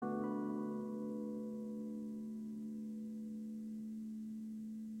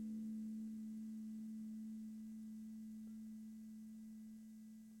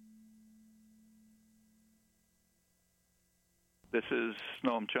This is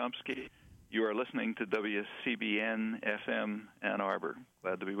Noam Chomsky. You are listening to WCBN FM Ann Arbor.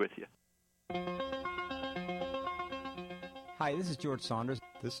 Glad to be with you. Hi, this is George Saunders.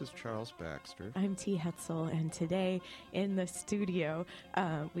 This is Charles Baxter. I'm T. Hetzel, and today in the studio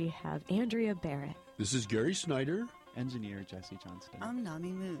we have Andrea Barrett. This is Gary Snyder. Engineer Jesse Johnston. I'm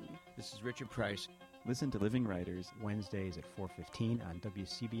Nami Moon. This is Richard Price. Listen to Living Writers Wednesdays at 4:15 on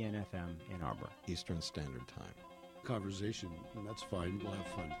WCBN FM Ann Arbor. Eastern Standard Time. Conversation, and that's fine. We'll have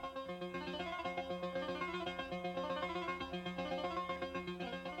fun.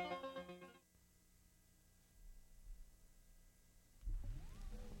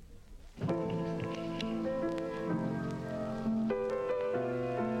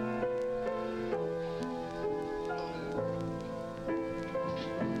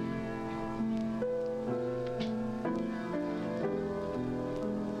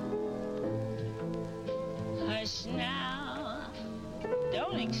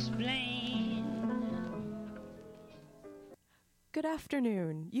 Good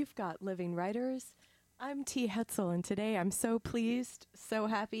afternoon. You've got Living Writers. I'm T. Hetzel, and today I'm so pleased, so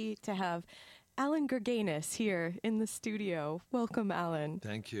happy to have Alan Gurganus here in the studio. Welcome, Alan.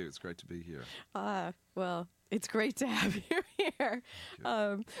 Thank you. It's great to be here. Well, it's great to have you here.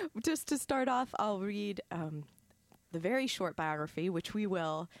 Just to start off, I'll read the very short biography, which we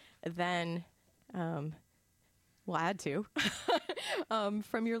will then we'll add to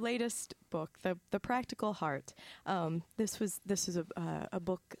from your latest book, The Practical Heart. This is a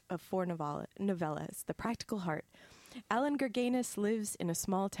book of 4 novellas, The Practical Heart. Alan Gurganus lives in a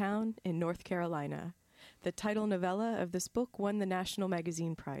small town in North Carolina. The title novella of this book won the National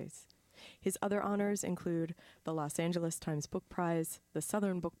Magazine Prize. His other honors include the Los Angeles Times Book Prize, the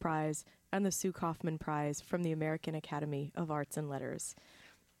Southern Book Prize, and the Sue Kaufman Prize from the American Academy of Arts and Letters.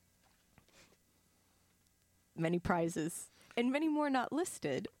 Many prizes, and many more not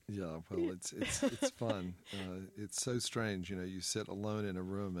listed. Yeah, well, it's fun. It's so strange, you sit alone in a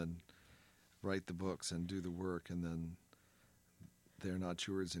room and write the books and do the work, and then they're not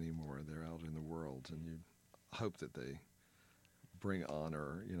yours anymore. They're out in the world, and you hope that they bring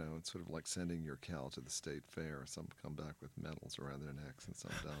honor. It's sort of like sending your cow to the state fair. Some come back with medals around their necks, and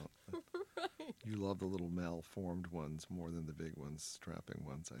some don't. Right. You love the little malformed ones more than the big ones, strapping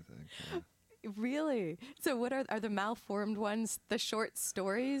ones, I think. Yeah. Really? So what are the malformed ones, the short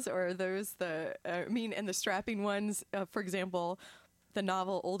stories, or are those and the strapping ones, for example, the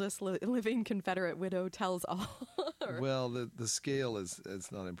novel Oldest Living Confederate Widow Tells All? Well, the scale is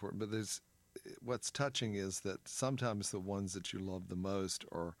not important, but what's touching is that sometimes the ones that you love the most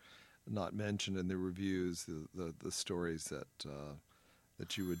are not mentioned in the reviews, the stories that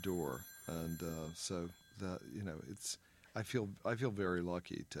you adore. And so that, I feel very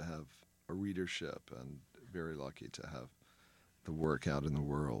lucky to have a readership and very lucky to have the work out in the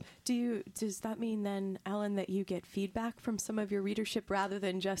world. Does that mean then, Alan, that you get feedback from some of your readership rather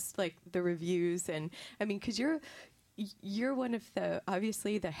than just like the reviews? And I mean, because you're one of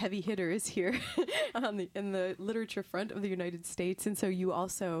obviously the heavy hitters here in the literature front of the United States, and so you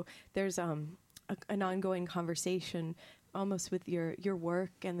also there's an ongoing conversation almost with your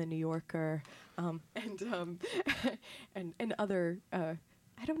work and the New Yorker and other.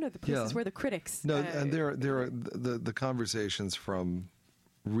 I don't know the places where the critics. No, and there are the conversations from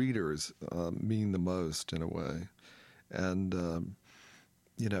readers mean the most in a way, and I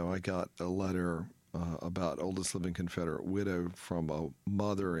got a letter about Oldest Living Confederate Widow from a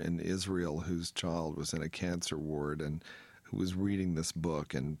mother in Israel whose child was in a cancer ward and who was reading this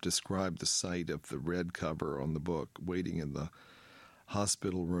book and described the sight of the red cover on the book waiting in the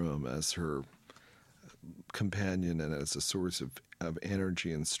hospital room as her companion and as a source of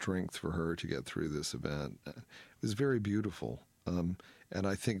energy and strength for her to get through this event. It was very beautiful. And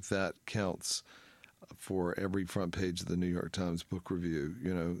I think that counts for every front page of the New York Times Book Review.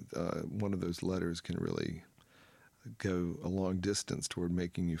 One of those letters can really go a long distance toward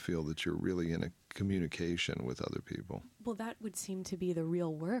making you feel that you're really in a communication with other people. Well, that would seem to be the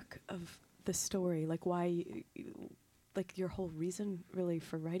real work of the story. Like your whole reason really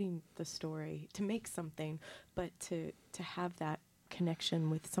for writing the story, to make something, but to have that connection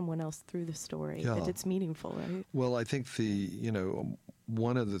with someone else through the story, that it's meaningful, right? Well, I think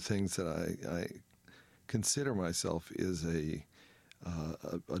one of the things that I consider myself is a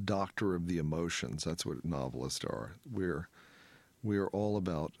doctor of the emotions. That's what novelists are. We are all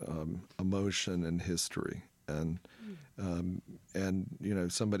about emotion and history. And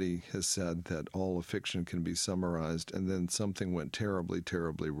somebody has said that all of fiction can be summarized, and then something went terribly,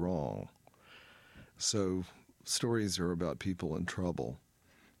 terribly wrong. So stories are about people in trouble,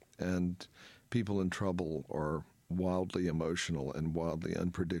 and people in trouble are wildly emotional and wildly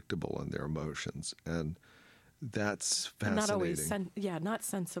unpredictable in their emotions, and that's fascinating. Not always, not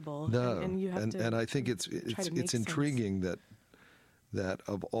sensible. No, and you have to. And I think try to make it's intriguing that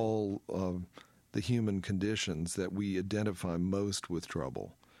of all the human conditions that we identify most with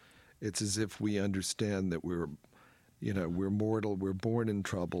trouble. It's as if we understand that we're mortal, we're born in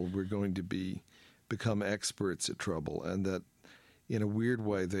trouble, we're going to become experts at trouble, and that in a weird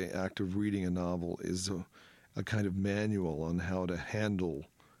way the act of reading a novel is a kind of manual on how to handle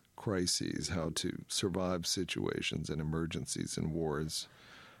crises, how to survive situations and emergencies and wars.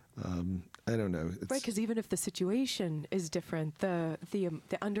 I don't know. Right, because even if the situation is different, the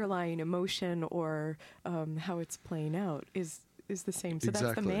underlying emotion or how it's playing out is the same. So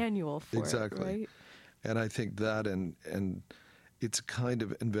that's the manual for it, right? And I think that and it's a kind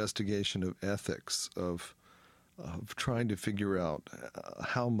of investigation of ethics, of trying to figure out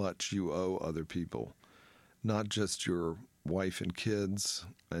how much you owe other people, not just your wife and kids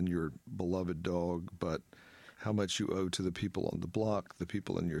and your beloved dog, but how much you owe to the people on the block, the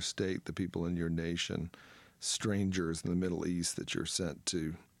people in your state, the people in your nation, strangers in the Middle East that you're sent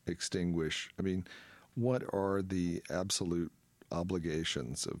to extinguish. I mean, what are the absolute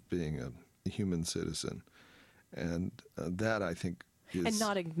obligations of being a human citizen? And that, I think, is... And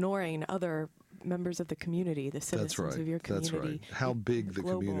not ignoring other members of the community, the citizens of your community. That's right. How big the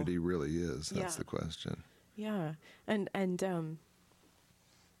global community really is, that's the question. Yeah. And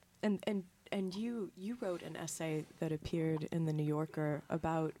you wrote an essay that appeared in the New Yorker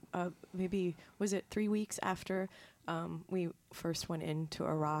about maybe, was it 3 weeks after we first went into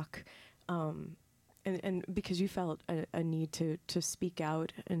Iraq, and because you felt a need to speak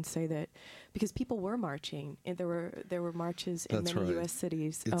out and say that, because people were marching and there were marches in many U.S.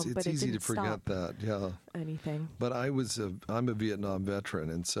 cities. It's easy to forget that, anything. But I'm a Vietnam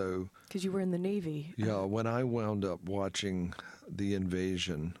veteran, and so... Because you were in the Navy. Yeah, when I wound up watching the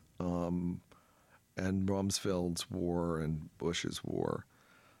invasion... and Rumsfeld's war and Bush's war,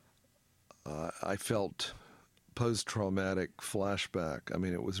 I felt post-traumatic flashback. I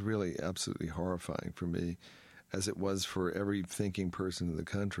mean, it was really absolutely horrifying for me, as it was for every thinking person in the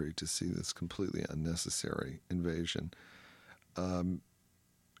country, to see this completely unnecessary invasion.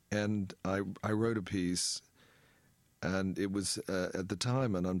 And I wrote a piece, and it was, at the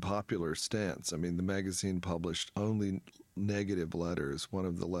time, an unpopular stance. I mean, the magazine published only negative letters. One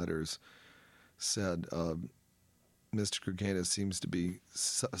of the letters said, Mr. Kirgenes seems to be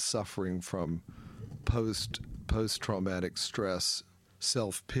suffering from post-traumatic stress,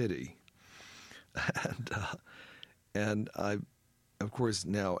 self-pity. And I, of course,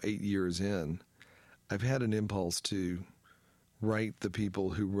 now 8 years in, I've had an impulse to write the people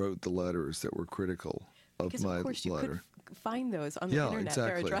who wrote the letters that were critical of my letter. Because, of course, you could find those on the internet,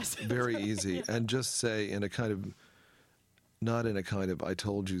 their addresses. Very easy. And just say in a kind of... Not in a kind of "I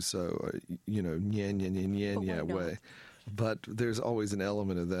told you so," nya way, but there's always an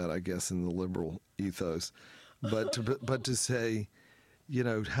element of that, I guess, in the liberal ethos. But to say,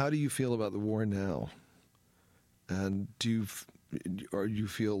 how do you feel about the war now? And do you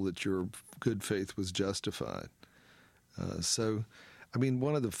feel that your good faith was justified? So, I mean,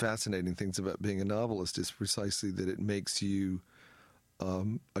 one of the fascinating things about being a novelist is precisely that it makes you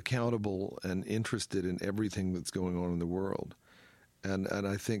accountable and interested in everything that's going on in the world, and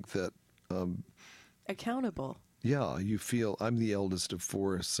I think that accountable. Yeah, you feel. I'm the eldest of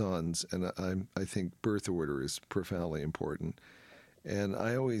 4 sons, and I think birth order is profoundly important, and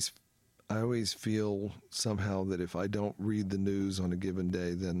I always feel somehow that if I don't read the news on a given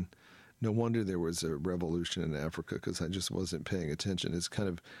day, then no wonder there was a revolution in Africa, because I just wasn't paying attention. It's kind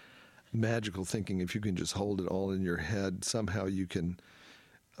of magical thinking. If you can just hold it all in your head, somehow you can...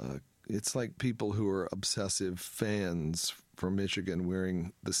 it's like people who are obsessive fans from Michigan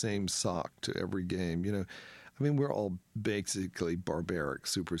wearing the same sock to every game. I mean, we're all basically barbaric,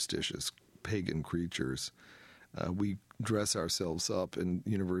 superstitious, pagan creatures. We dress ourselves up in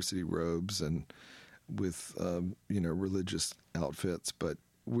university robes and with, religious outfits, but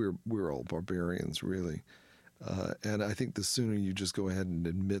we're all barbarians, really. And I think the sooner you just go ahead and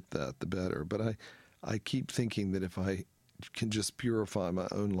admit that, the better. But I keep thinking that if I can just purify my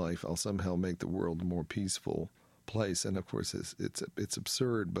own life, I'll somehow make the world a more peaceful place. And of course, it's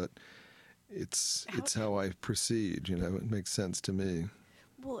absurd, but it's how I proceed. It makes sense to me.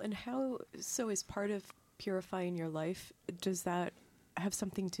 Well, and so as part of purifying your life, does that have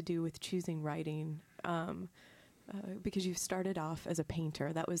something to do with choosing writing? Because you started off as a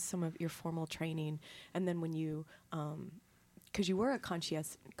painter, that was some of your formal training, and then when you, because you were a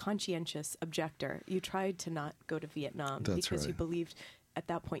conscientious objector, you tried to not go to Vietnam. That's because right. You believed at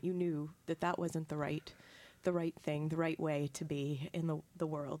that point, you knew that wasn't the right the right thing, the right way to be in the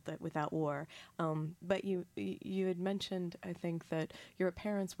world that without war. But you had mentioned, I think, that your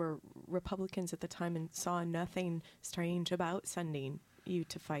parents were Republicans at the time and saw nothing strange about sending you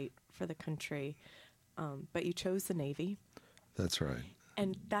to fight for the country. But you chose the Navy. That's right.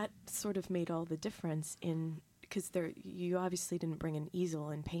 And that sort of made all the difference because you obviously didn't bring an easel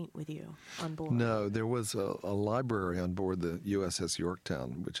and paint with you on board. No, there was a library on board the USS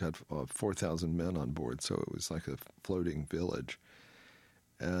Yorktown, which had 4,000 men on board, so it was like a floating village.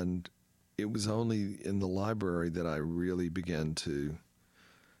 And it was only in the library that I really began to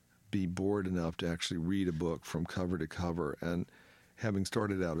be bored enough to actually read a book from cover to cover. And having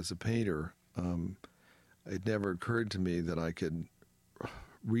started out as a painter, it never occurred to me that I could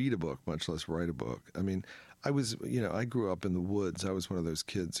read a book, much less write a book. I mean, I grew up in the woods. I was one of those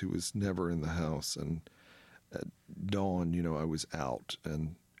kids who was never in the house. And at dawn, I was out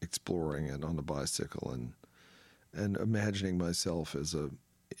and exploring and on a bicycle and imagining myself as a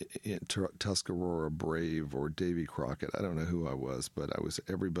Tuscarora Brave or Davy Crockett. I don't know who I was, but I was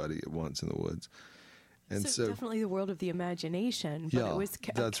everybody at once in the woods. And so definitely the world of the imagination, but it was a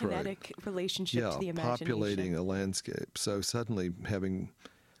kinetic relationship to the imagination. Populating a landscape. So suddenly having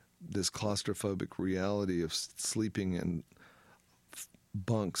this claustrophobic reality of sleeping in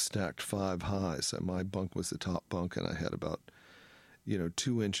bunks stacked 5 high. So my bunk was the top bunk, and I had about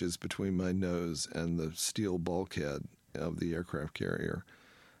 2 inches between my nose and the steel bulkhead of the aircraft carrier.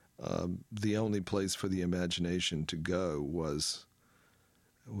 The only place for the imagination to go was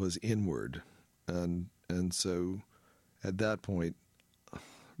inward, and so at that point,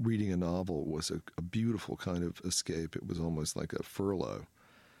 reading a novel was a beautiful kind of escape. It was almost like a furlough,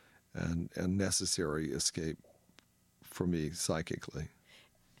 and necessary escape for me psychically.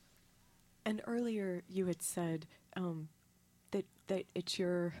 And earlier you had said that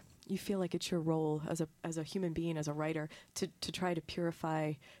you feel like it's your role as a human being, as a writer, to try to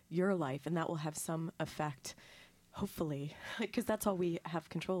purify your life, and that will have some effect, hopefully, because that's all we have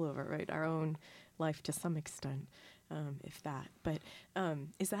control over, right? Our own life to some extent, if that. But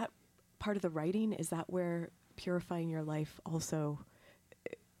is that part of the writing? Is that where purifying your life also,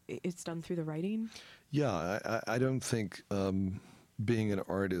 it's done through the writing? Yeah, I don't think being an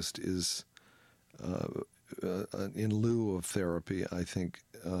artist is in lieu of therapy. I think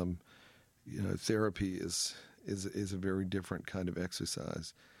therapy is a very different kind of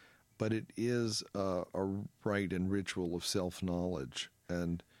exercise, but it is a rite and ritual of self-knowledge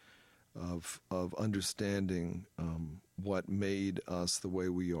and of understanding what made us the way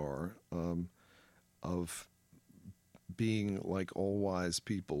we are, of being like all wise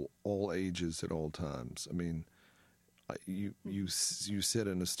people, all ages at all times. I mean, you sit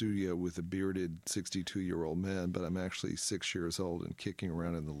in a studio with a bearded 62-year-old man, but I'm actually 6 years old and kicking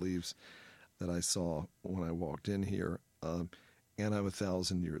around in the leaves that I saw when I walked in here, and I'm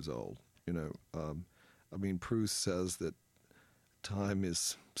 1,000 years old. I mean, Proust says that time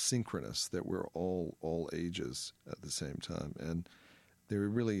is synchronous, that we're all ages at the same time, and there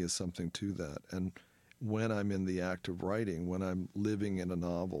really is something to that. And when I'm in the act of writing, when I'm living in a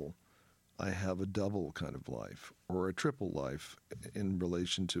novel, I have a double kind of life, or a triple life in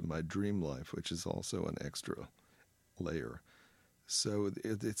relation to my dream life, which is also an extra layer. So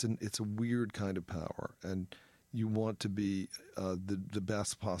it's a weird kind of power, and you want to be the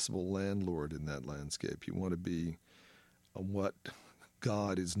best possible landlord in that landscape. You want to be what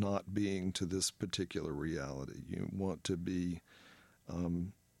God is not being to this particular reality. You want to be,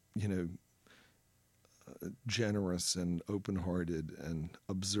 generous and open-hearted and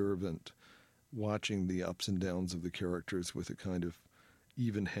observant, watching the ups and downs of the characters with a kind of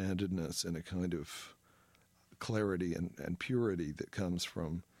even-handedness and a kind of clarity and purity that comes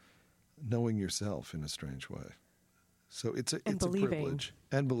from knowing yourself in a strange way. So it's a privilege.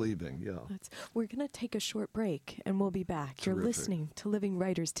 And believing, yeah. We're going to take a short break, and we'll be back. Terrific. You're listening to Living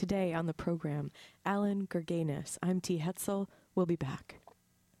Writers today on the program. Alan Gurganus. I'm T. Hetzel. We'll be back.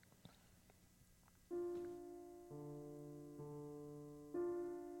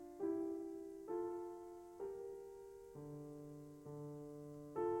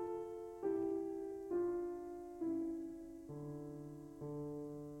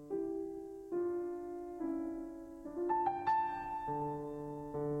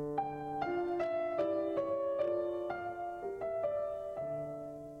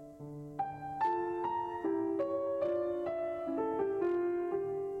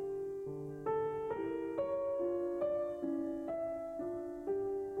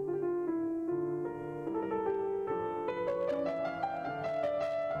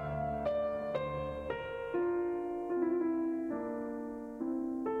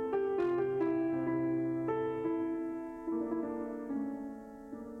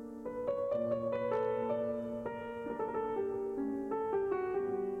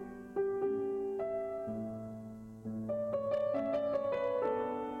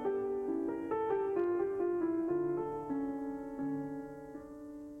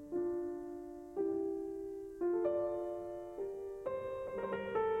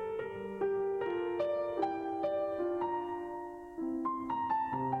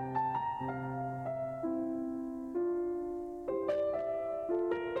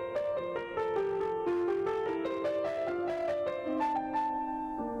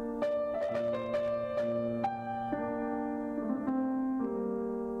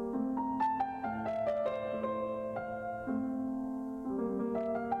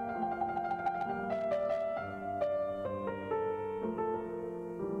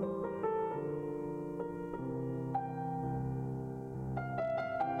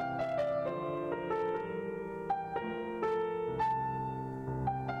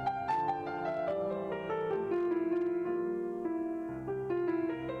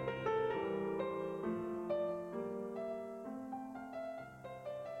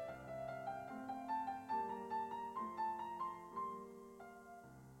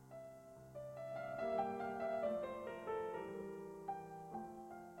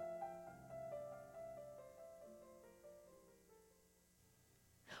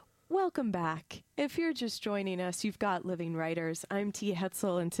 Welcome back. If you're just joining us, you've got Living Writers. I'm T.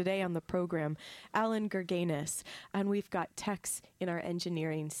 Hetzel, and today on the program, Alan Gerganis, and we've got Tex in our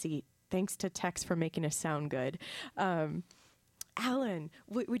engineering seat. Thanks to Tex for making us sound good. Alan,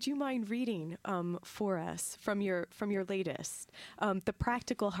 would you mind reading for us from your latest, The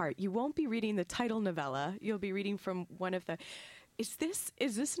Practical Heart? You won't be reading the title novella. You'll be reading from one of the. Is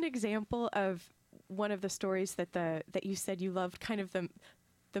this an example of one of the stories that you said you loved, kind of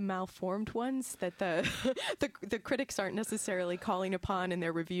the malformed ones that the critics aren't necessarily calling upon in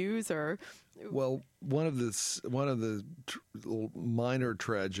their reviews? Or well, one of the minor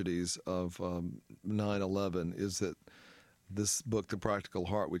tragedies of 9/11 is that this book, The Practical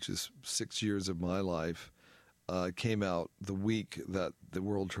Heart, which is 6 years of my life, came out the week that the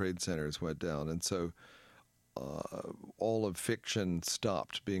World Trade Centers went down, and so all of fiction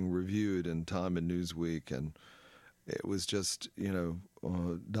stopped being reviewed in Time and Newsweek, and it was just,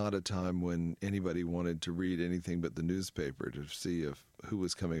 not a time when anybody wanted to read anything but the newspaper to see who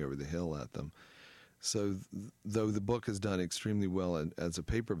was coming over the hill at them. So though the book has done extremely well as a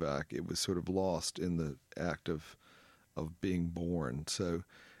paperback, it was sort of lost in the act of being born. So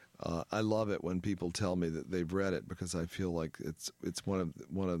I love it when people tell me that they've read it, because I feel like it's one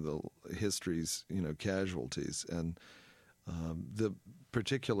of the history's casualties. And the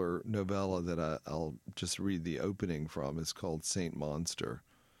particular novella that I'll just read the opening from is called Saint Monster.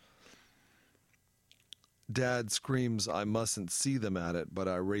 Dad screams I mustn't see them at it, but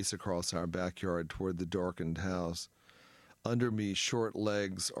I race across our backyard toward the darkened house. Under me, short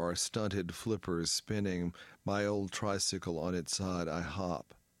legs are stunted flippers spinning. My old tricycle on its side, I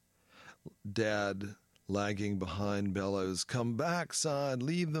hop. Dad, lagging behind, bellows, "Come back, son,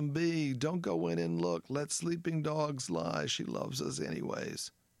 leave them be. Don't go in and look. Let sleeping dogs lie. She loves us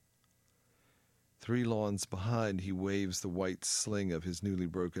anyways." 3 lawns behind, he waves the white sling of his newly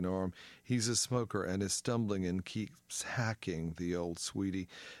broken arm. He's a smoker and is stumbling and keeps hacking the old sweetie.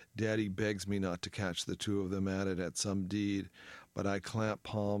 Daddy begs me not to catch the two of them at it at some deed, but I clamp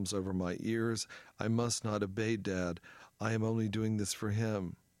palms over my ears. I must not obey Dad. I am only doing this for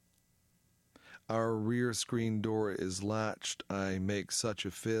him. Our rear screen door is latched. I make such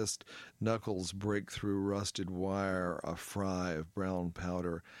a fist. Knuckles break through rusted wire, a fry of brown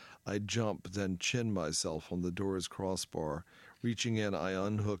powder. I jump, then chin myself on the door's crossbar. Reaching in, I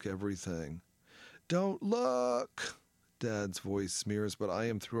unhook everything. "Don't look!" Dad's voice smears, but I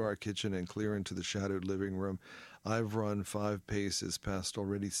am through our kitchen and clear into the shadowed living room. I've run 5 paces past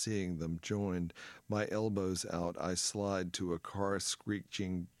already seeing them joined. My elbows out, I slide to a car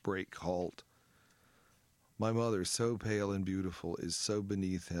screeching brake halt. My mother, so pale and beautiful, is so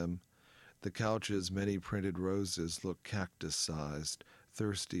beneath him. The couch's many printed roses look cactus-sized,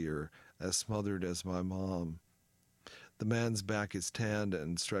 thirstier, as smothered as my mom. The man's back is tanned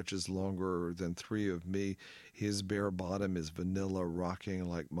and stretches longer than 3 of me. His bare bottom is vanilla, rocking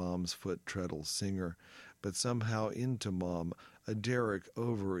like Mom's foot treadle singer, but somehow into Mom, a derrick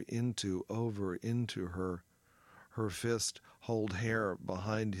over into her. Her fist hold hair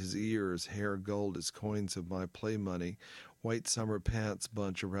behind his ears, hair gold as coins of my play money, white summer pants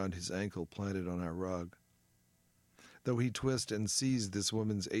bunch around his ankle planted on our rug. Though he twists and sees this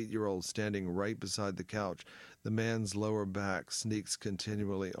woman's 8-year-old standing right beside the couch, the man's lower back sneaks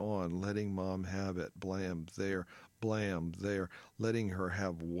continually on, letting Mom have it, blam there, letting her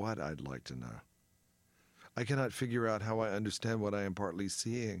have what, I'd like to know. I cannot figure out how I understand what I am partly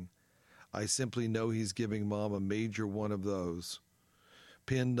seeing. I simply know he's giving Mom a major one of those.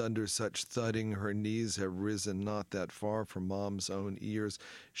 Pinned under such thudding, her knees have risen not that far from Mom's own ears.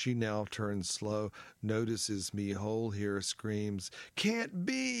 She now turns slow, notices me whole here, screams, "Can't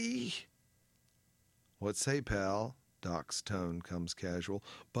be!" "What say, pal?" Doc's tone comes casual.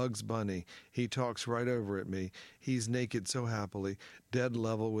 Bugs Bunny. He talks right over at me. He's naked so happily. Dead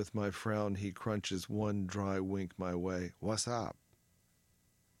level with my frown, he crunches one dry wink my way. "What's up?"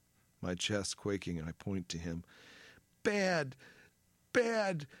 My chest quaking, I point to him. Bad,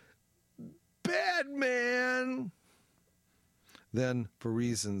 man! Then, for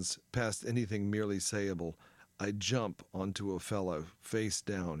reasons past anything merely sayable, I jump onto a fellow, face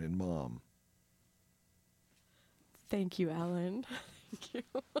down in Mom. Thank you, Alan. Thank you.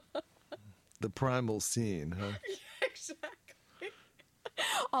 The primal scene, huh? Exactly.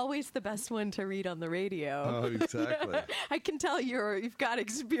 Always the best one to read on the radio. Oh, exactly. I can tell you've got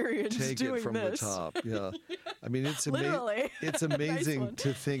experience Take doing it from this. the top. Yeah, I mean it's Literally. It's amazing nice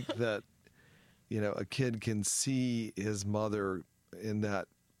to think that a kid can see his mother in that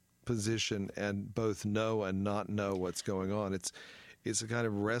position and both know and not know what's going on. it's a kind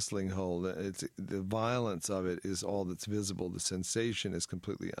of wrestling hold. It's the violence of it is all that's visible. The sensation is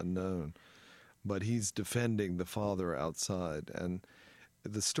completely unknown, but he's defending the father outside, and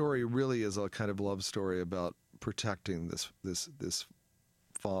the story really is a kind of love story about protecting this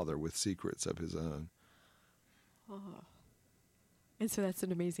father with secrets of his own. Oh. And so that's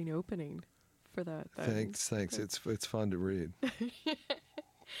an amazing opening for that. Thanks. It's fun to read.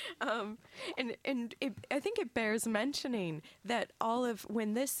 I think it bears mentioning that all of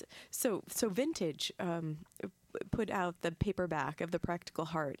when this so Vintage put out the paperback of The Practical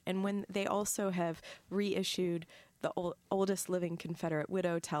Heart, and when they also have reissued the oldest living Confederate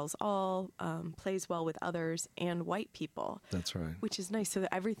widow tells all, plays well with others, and white people. That's right. Which is nice, so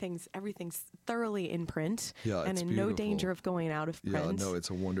that everything's thoroughly in print, yeah, and it's in beautiful. no danger of going out of print. Yeah, no,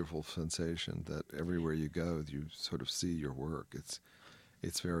 it's a wonderful sensation that everywhere you go, you sort of see your work.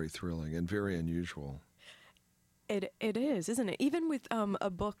 It's very thrilling and very unusual. It is, isn't it? Even with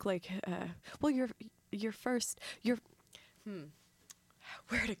a book like, your first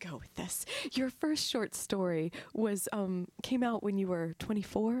where to go with this? Your first short story was came out when you were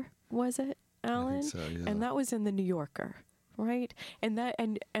 24, was it, Alan? I think so, yeah. And that was in the New Yorker, right? And that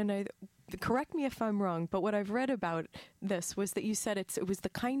and I correct me if I'm wrong, but what I've read about this was that you said it was the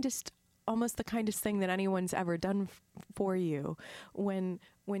kindest, almost the kindest thing that anyone's ever done for you. When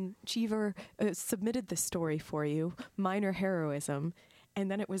Cheever submitted the story for you, Minor Heroism,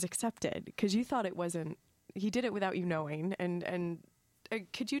 and then it was accepted because you thought it wasn't. He did it without you knowing, and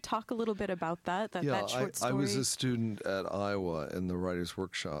could you talk a little bit about that short story? I was a student at Iowa in the Writers'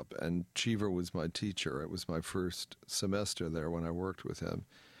 Workshop, and Cheever was my teacher. It was my first semester there when I worked with him.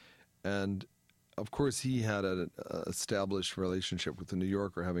 And, of course, he had an established relationship with the New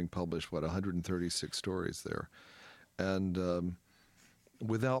Yorker, having published, 136 stories there. And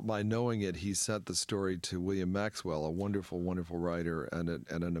without my knowing it, he sent the story to William Maxwell, a wonderful, wonderful writer and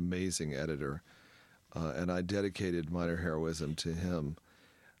an amazing editor. And I dedicated Minor Heroism to him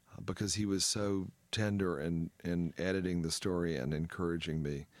because he was so tender in editing the story and encouraging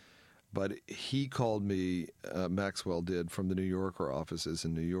me. But he called me, Maxwell did, from the New Yorker offices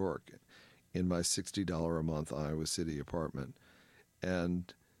in New York in my $60 a month Iowa City apartment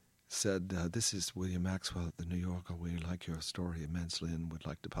and said, this is William Maxwell at the New Yorker. We like your story immensely and would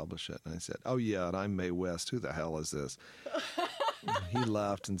like to publish it. And I said, oh, yeah, and I'm Mae West. Who the hell is this? He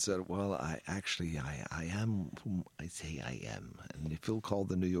laughed and said, well, I am whom I say I am. And if he'll call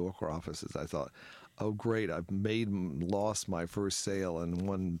the New Yorker offices, I thought, oh, great, I've lost my first sale in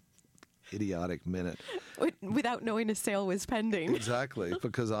one idiotic minute. Without knowing a sale was pending. Exactly,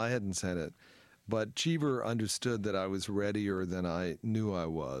 because I hadn't sent it. But Cheever understood that I was readier than I knew I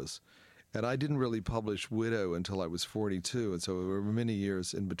was. And I didn't really publish Widow until I was 42. And so there were many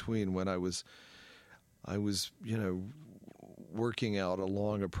years in between when I was, working out a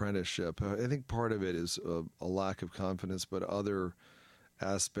long apprenticeship. I think part of it is a lack of confidence, but other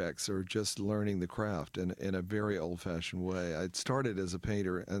aspects are just learning the craft in a very old-fashioned way. I started as a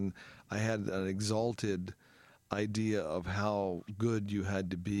painter, and I had an exalted idea of how good you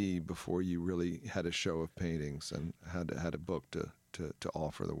had to be before you really had a show of paintings and had a book to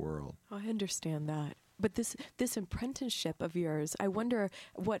offer the world. Oh, I understand that. But this apprenticeship of yours, I wonder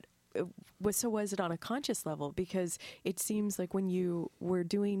what was it on a conscious level? Because it seems like when you were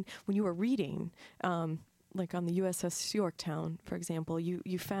reading, like on the USS Yorktown, for example,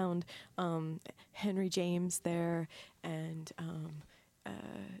 you found Henry James there and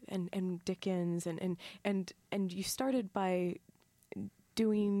Dickens and you started by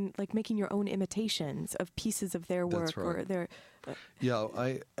doing, like, making your own imitations of pieces of their work. That's right. Or their Yeah,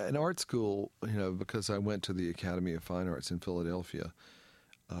 in art school, because I went to the Academy of Fine Arts in Philadelphia.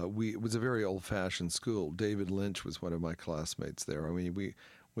 It was a very old-fashioned school. David Lynch was one of my classmates there. I mean,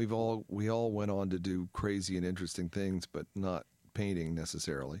 we all went on to do crazy and interesting things, but not painting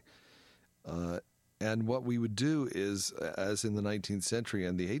necessarily. And what we would do is, as in the 19th century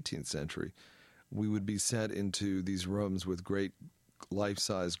and the 18th century, we would be sent into these rooms with great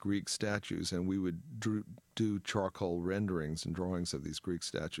life-size Greek statues, and we would do charcoal renderings and drawings of these Greek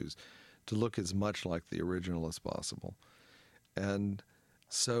statues to look as much like the original as possible. And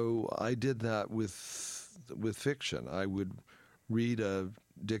so I did that with fiction. I would read a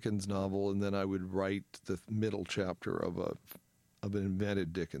Dickens novel, and then I would write the middle chapter of an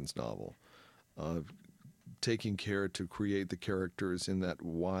invented Dickens novel, taking care to create the characters in that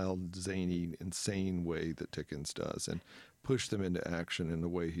wild, zany, insane way that Dickens does, and push them into action in the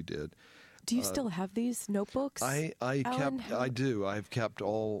way he did. Do you still have these notebooks? I do. I've kept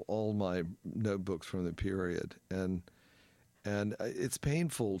all my notebooks from the period, and it's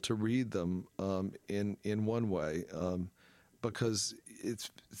painful to read them in one way, because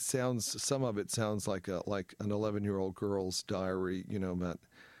some of it sounds like an 11-year-old girl's diary, about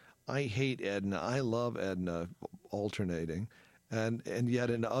I hate Edna, I love Edna, alternating, and yet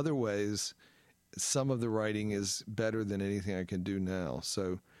in other ways, some of the writing is better than anything I can do now.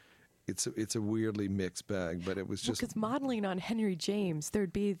 So it's a weirdly mixed bag, but it was just because modeling on Henry James,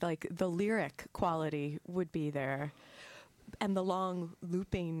 there'd be like the lyric quality would be there, and the long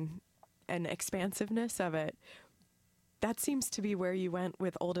looping and expansiveness of it. That seems to be where you went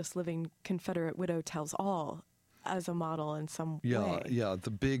with Oldest Living Confederate Widow Tells All as a model in some way. Yeah, the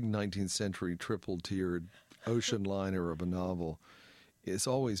big 19th century triple-tiered ocean liner of a novel has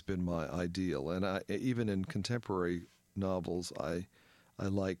always been my ideal. And even in contemporary novels, I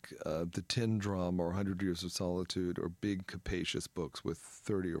like the Tin Drum or 100 Years of Solitude or big, capacious books with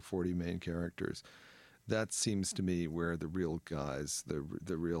 30 or 40 main characters. That seems to me where the real guys,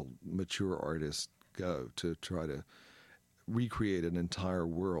 the real mature artists go to try to recreate an entire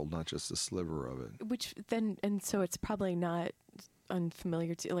world, not just a sliver of it. Which then, and so it's probably not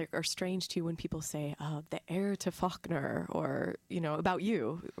unfamiliar to like or strange to you when people say the heir to Faulkner, or about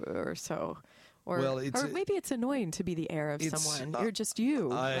you, or so, or maybe it's annoying to be the heir of someone. You're just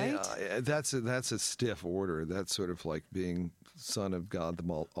you, right? That's a stiff order. That's sort of like being son of God,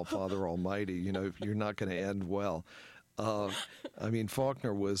 the Father Almighty. You're not going to end well.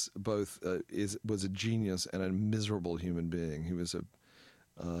 Faulkner was both was a genius and a miserable human being. He was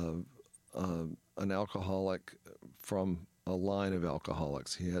an alcoholic from a line of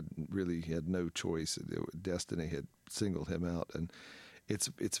alcoholics. He had no choice. Destiny had singled him out, and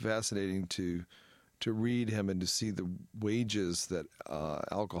it's fascinating to read him and to see the wages that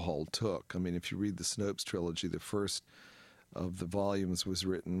alcohol took. If you read the Snopes trilogy, the first of the volumes was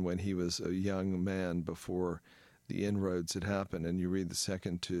written when he was a young man before the inroads had happened, and you read the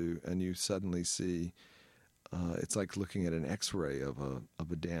second two, and you suddenly see it's like looking at an X-ray of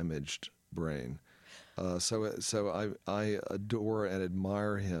a damaged brain. So I adore and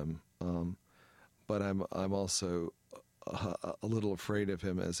admire him, but I'm also a little afraid of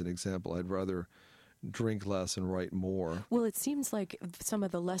him as an example. I'd rather drink less and write more. Well, it seems like some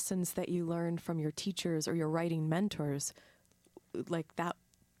of the lessons that you learned from your teachers or your writing mentors, like that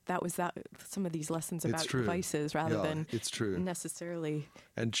was some of these lessons about vices rather than necessarily.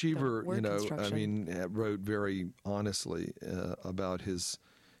 And Cheever, wrote very honestly about his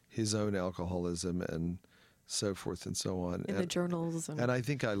own alcoholism and so forth and so on. In the journals. And I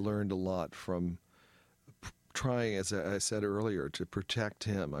think I learned a lot from trying, as I said earlier, to protect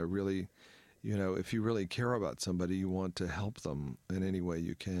him. I really, if you really care about somebody, you want to help them in any way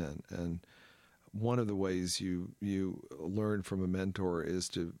you can. And one of the ways you learn from a mentor is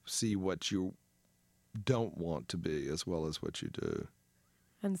to see what you don't want to be as well as what you do.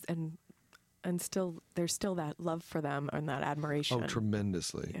 And still, there's still that love for them and that admiration. Oh,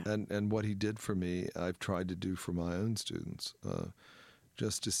 tremendously. Yeah. And what he did for me, I've tried to do for my own students,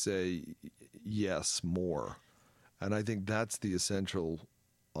 just to say yes more. And I think that's the essential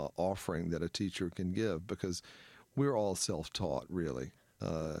offering that a teacher can give, because we're all self-taught, really.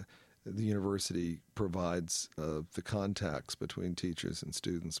 The university provides the contacts between teachers and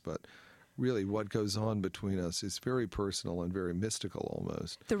students, but really what goes on between us is very personal and very mystical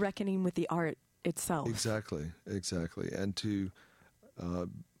almost. The reckoning with the art itself. Exactly. And to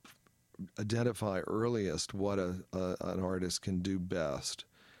identify earliest what an artist can do best,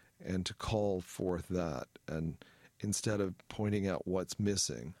 and to call forth that, and instead of pointing out what's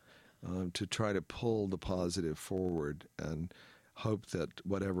missing, to try to pull the positive forward and hope that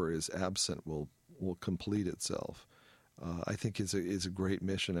whatever is absent will complete itself. I think is a great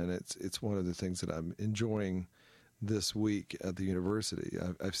mission, and it's one of the things that I'm enjoying this week at the university.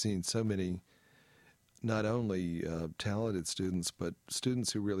 I've seen so many, not only talented students, but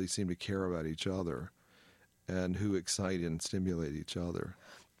students who really seem to care about each other, and who excite and stimulate each other.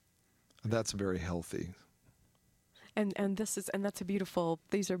 That's very healthy. And that's a beautiful.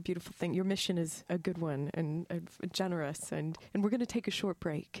 These are beautiful things. Your mission is a good one and generous. And we're going to take a short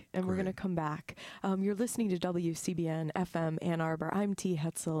break, and we're going to come back. You're listening to WCBN FM Ann Arbor. I'm T.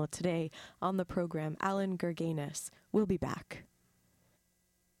 Hetzel. Today on the program, Alan Gurganus. We'll be back.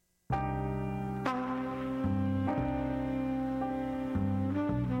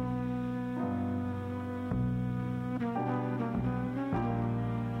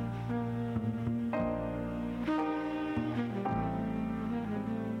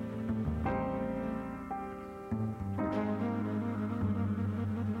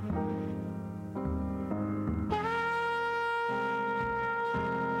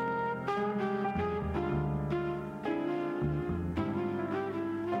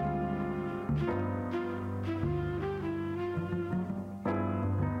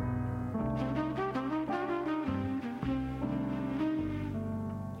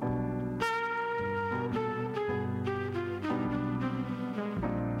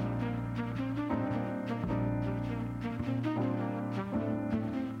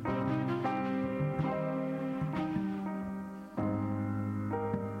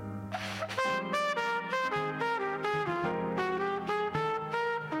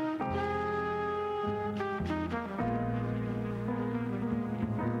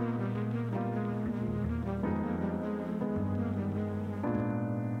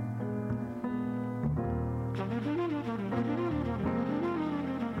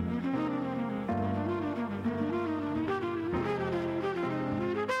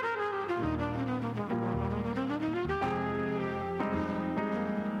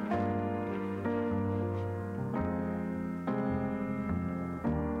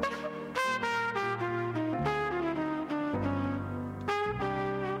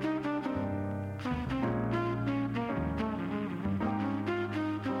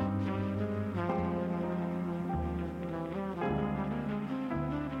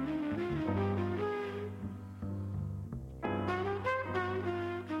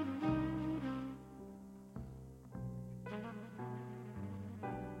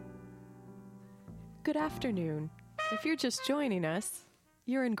 good afternoon. If you're just joining us,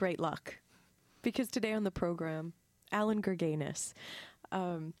 you're in great luck. Because today on the program, Alan Gurganus.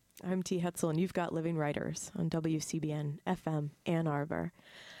 I'm T. Hetzel, and you've got Living Writers on WCBN FM Ann Arbor.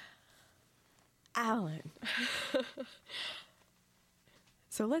 Alan.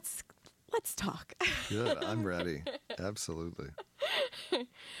 So let's talk. Good. I'm ready. Absolutely.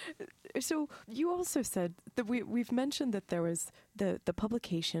 So you also said that we've mentioned that there was the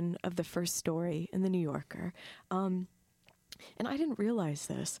publication of the first story in the New Yorker. And I didn't realize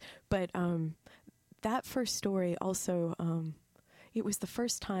this, but that first story also, it was the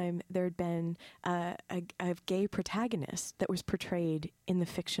first time there had been a gay protagonist that was portrayed in the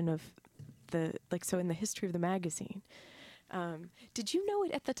fiction of in the history of the magazine. Did you know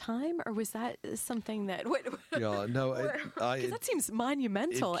it at the time, or was that something that? Yeah, no, that seems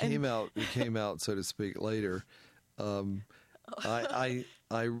monumental. It came out, so to speak, later. I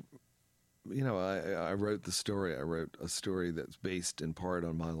wrote the story. I wrote a story that's based in part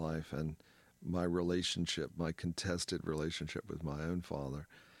on my life and my relationship, my contested relationship with my own father,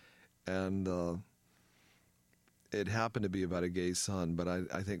 and it happened to be about a gay son, but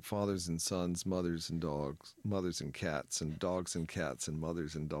I think fathers and sons, mothers and dogs, mothers and cats, and dogs and cats, and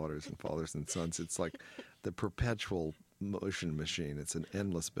mothers and daughters, and fathers and sons. It's like the perpetual motion machine. It's an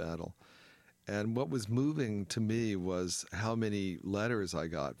endless battle. And what was moving to me was how many letters I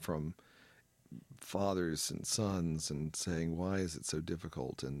got from fathers and sons and saying, why is it so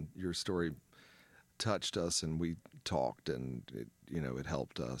difficult? And your story touched us, and we talked, and it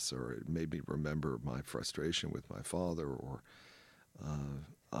helped us, or it made me remember my frustration with my father, or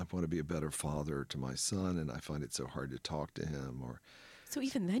I want to be a better father to my son, and I find it so hard to talk to him. Or so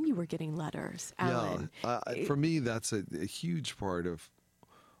even then you were getting letters, Alan. Yeah, for me that's a huge part of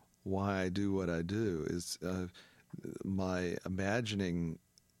why I do what I do, is my imagining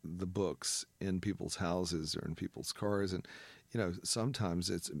the books in people's houses or in people's cars. And sometimes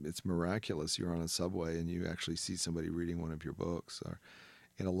it's miraculous. You're on a subway and you actually see somebody reading one of your books. Or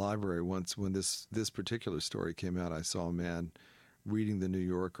in a library once, when this particular story came out, I saw a man reading the New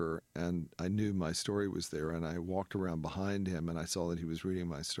Yorker, and I knew my story was there, and I walked around behind him and I saw that he was reading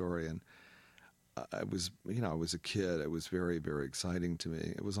my story, and I was a kid. It was very, very exciting to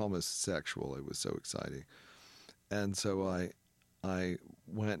me. It was almost sexual. It was so exciting. And so I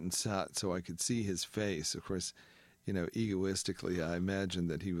went and sat so I could see his face. Of course, egoistically, I imagined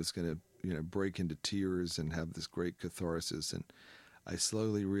that he was going to, break into tears and have this great catharsis. And I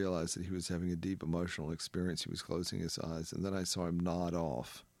slowly realized that he was having a deep emotional experience. He was closing his eyes, and then I saw him nod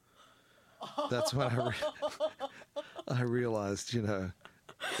off. That's when I realized, it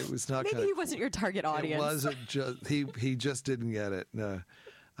was not. Maybe he wasn't your target audience. It wasn't just he just didn't get it. No,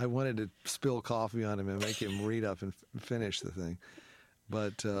 I wanted to spill coffee on him and make him read up and finish the thing.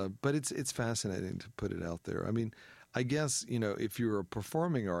 But it's fascinating to put it out there. I mean, I guess if you're a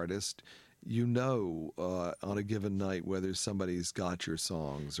performing artist, on a given night whether somebody's got your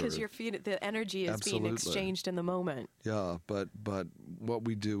songs, because the energy is Absolutely. being exchanged in the moment. Yeah, but what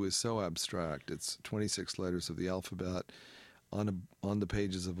we do is so abstract. It's 26 letters of the alphabet on the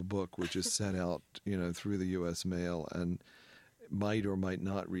pages of a book, which is sent out through the U.S. mail and might or might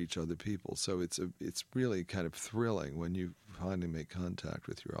not reach other people. So it's really kind of thrilling when you finally make contact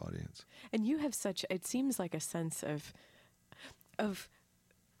with your audience. And you have it seems like a sense of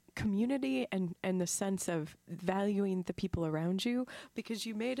community and the sense of valuing the people around you, because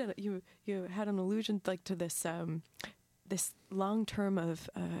you made you had an allusion to this this long term of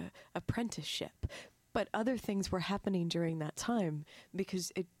apprenticeship. But other things were happening during that time,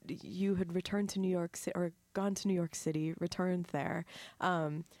 because you had returned to New York City, or gone to New York City, returned there,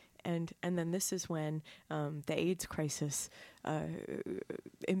 and then this is when the AIDS crisis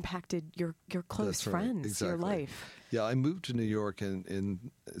impacted your close friends, exactly. Your life. Yeah, I moved to New York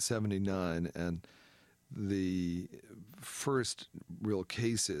in '79, and the first real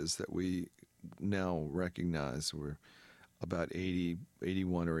cases that we now recognize were about 80,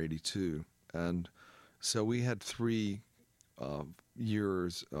 81 or 82, and so we had 3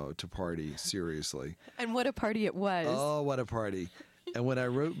 years to party seriously. And what a party it was. Oh, what a party. And when I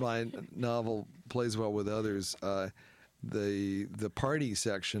wrote my novel, Plays Well With Others, the party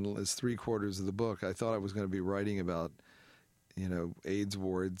section is 3/4 of the book. I thought I was going to be writing about, AIDS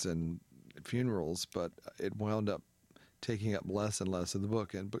wards and funerals, but it wound up taking up less and less of the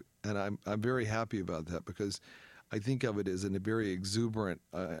book. And I'm very happy about that, because I think of it as a very exuberant,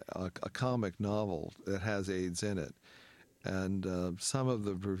 a comic novel that has AIDS in it. And some of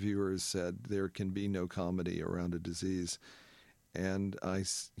the reviewers said there can be no comedy around a disease. And I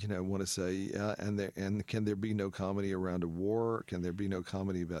want to say, and can there be no comedy around a war? Can there be no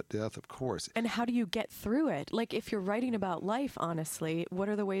comedy about death? Of course. And how do you get through it? Like, if you're writing about life, honestly, what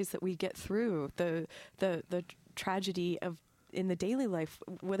are the ways that we get through the tragedy of in the daily life,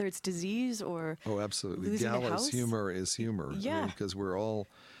 whether it's disease or absolutely, losing a gallows house? humor is humor. Yeah, because we're all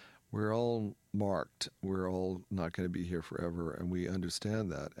marked. We're all not going to be here forever, and we understand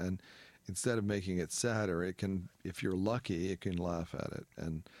that. And instead of making it sadder, it can, if you're lucky, it can laugh at it.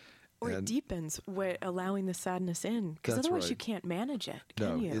 Or it deepens, allowing the sadness in. Because That's otherwise right. You can't manage it,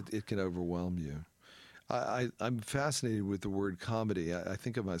 can you? No, it can overwhelm you. I'm fascinated with the word comedy. I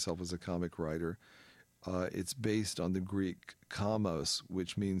think of myself as a comic writer. It's based on the Greek kamos,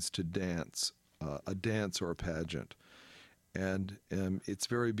 which means to dance, a dance or a pageant. And it's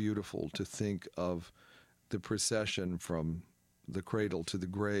very beautiful to think of the procession from the cradle to the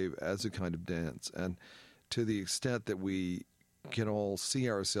grave as a kind of dance. And to the extent that we can all see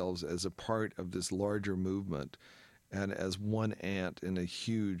ourselves as a part of this larger movement and as one ant in a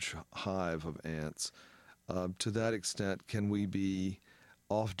huge hive of ants, to that extent, can we be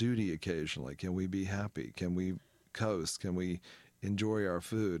off-duty occasionally? Can we be happy? Can we coast? Can we enjoy our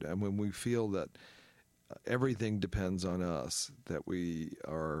food? And when we feel that everything depends on us, that we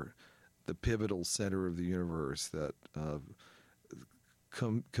are the pivotal center of the universe, that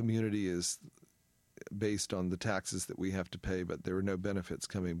community is based on the taxes that we have to pay, but there are no benefits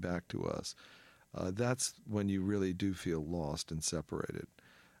coming back to us, that's when you really do feel lost and separated.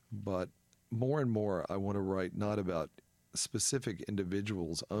 But more and more, I want to write not about specific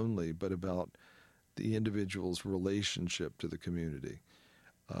individuals only, but about the individual's relationship to the community.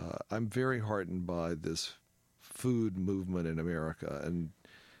 I'm very heartened by this food movement in America, and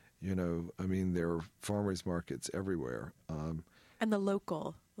there are farmers markets everywhere. And the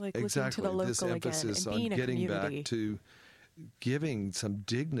local, like exactly. looking to the local this emphasis again, and being on getting a community. back to giving some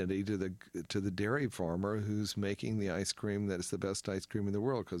dignity to the dairy farmer who's making the ice cream that is the best ice cream in the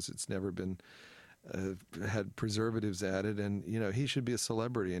world because it's never been had preservatives added, and he should be a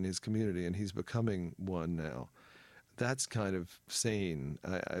celebrity in his community, and he's becoming one now. That's kind of sane.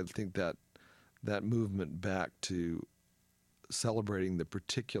 I think that movement back to celebrating the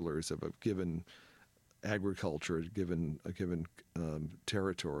particulars of a given agriculture, a given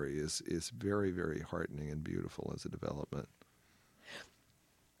territory is very, very heartening and beautiful as a development.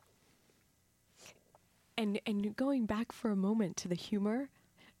 And going back for a moment to the humor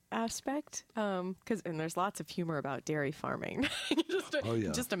aspect, and there's lots of humor about dairy farming.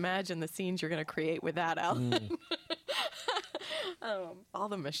 Just imagine the scenes you're going to create with that, Alan. All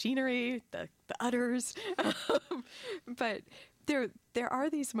the machinery, the udders, but there are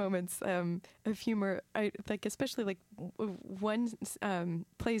these moments of humor. Especially one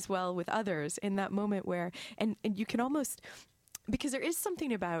plays well with others in that moment where, and you can almost. Because there is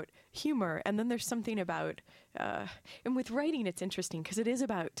something about humor, and then there's something about, and with writing, it's interesting because it is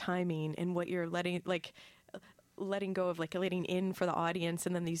about timing and what you're letting go of, letting in for the audience,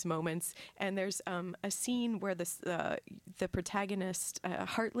 and then these moments. And there's a scene where the protagonist,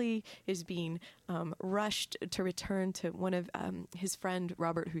 Hartley, is being rushed to return to one of his friend,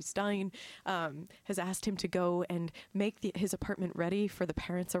 Robert, who's dying, has asked him to go and make his apartment ready for the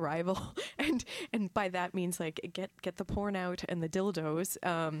parents' arrival. and by that means, get the porn out and the dildos.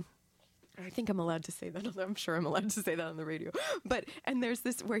 I think I'm allowed to say that. I'm sure I'm allowed to say that on the radio. And there's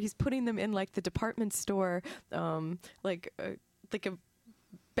this where he's putting them in the department store, like a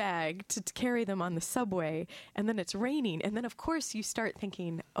bag to carry them on the subway, and then it's raining, and then of course you start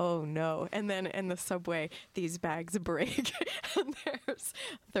thinking, oh no, and then in the subway these bags break, and there's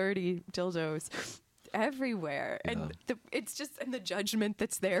 30 dildos everywhere, and it's just, and the judgment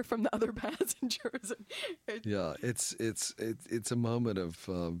that's there from the other passengers. It's a moment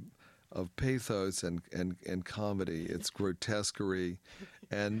of pathos and comedy. It's grotesquerie.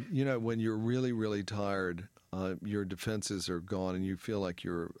 And, when you're really, really tired, your defenses are gone and you feel like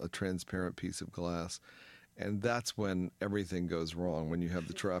you're a transparent piece of glass. And that's when everything goes wrong, when you have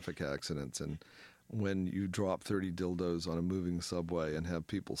the traffic accidents and when you drop 30 dildos on a moving subway and have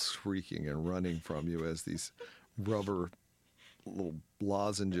people shrieking and running from you as these rubber little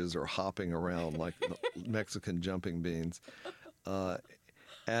lozenges are hopping around like Mexican jumping beans.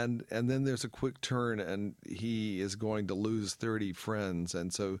 And then there's a quick turn, and he is going to lose 30 friends,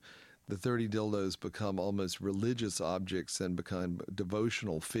 and so the 30 dildos become almost religious objects and become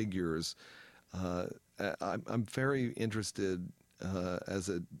devotional figures. I'm very interested, as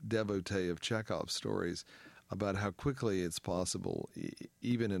a devotee of Chekhov's stories, about how quickly it's possible,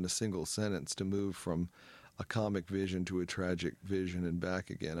 even in a single sentence, to move from a comic vision to a tragic vision and back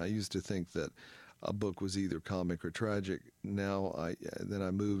again. I used to think that a book was either comic or tragic. Now I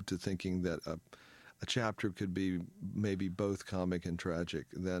moved to thinking that a chapter could be maybe both comic and tragic.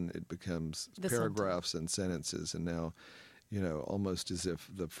 Then it becomes paragraphs and sentences, and now, almost as if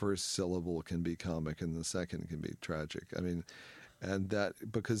the first syllable can be comic and the second can be tragic. I mean, and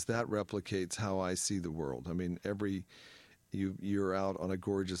because that replicates how I see the world. I mean, you're out on a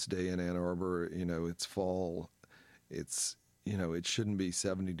gorgeous day in Ann Arbor, it's fall, it's, it shouldn't be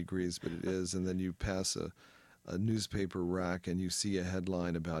 70 degrees, but it is, and then you pass a newspaper rack and you see a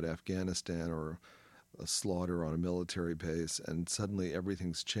headline about Afghanistan or a slaughter on a military base, and suddenly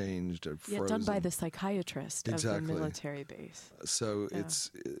everything's changed or frozen. Done by the psychiatrist Exactly. of the military base. So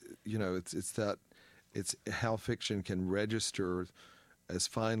it's it's how fiction can register as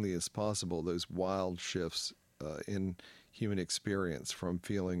finely as possible those wild shifts in human experience, from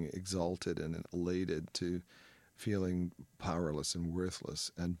feeling exalted and elated to feeling powerless and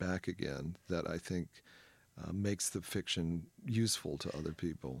worthless and back again, that I think makes the fiction useful to other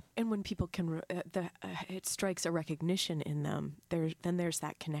people. And when people can, it strikes a recognition in them. Then there's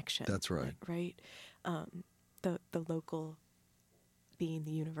that connection. That's right. Right. The local being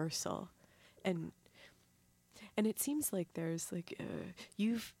the universal, and it seems like there's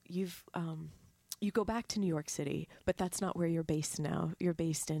you go back to New York City, but that's not where you're based now. You're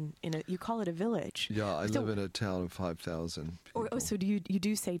based in you call it a village. Yeah, I live in a town of 5,000 people. So do you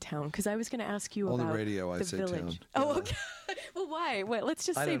do say town? Because I was going to ask you about on the radio. I say village. Town. Oh, okay. Well, why? Wait, let's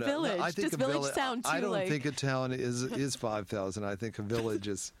just say village. No, I think Does village sound too I don't like? think a town is 5,000. I think a village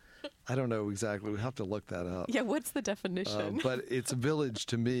is. I don't know exactly. We have to look that up. Yeah, what's the definition? But it's a village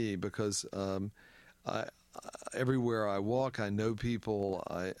to me because everywhere I walk, I know people.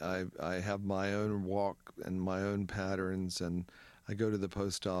 I have my own walk and my own patterns, and I go to the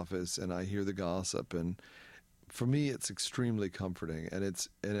post office and I hear the gossip. And for me, it's extremely comforting, and it's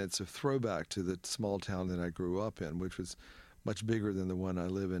a throwback to the small town that I grew up in, which was much bigger than the one I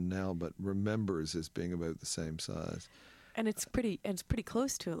live in now, but remembers as being about the same size. And it's pretty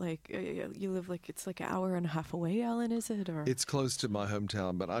close to it. Like you live it's like an hour and a half away, Alan, is it? Or it's close to my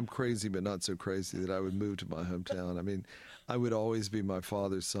hometown, but I'm crazy, but not so crazy that I would move to my hometown. I mean, I would always be my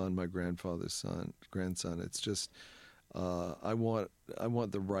father's son, my grandfather's grandson. It's just I want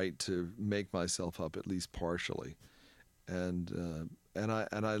the right to make myself up at least partially, and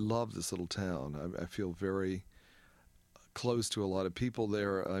I love this little town. I feel very close to a lot of people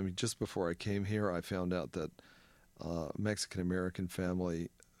there. I mean, just before I came here, I found out that Mexican-American family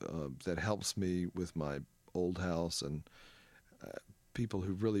that helps me with my old house, and people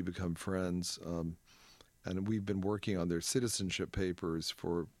who've really become friends. And we've been working on their citizenship papers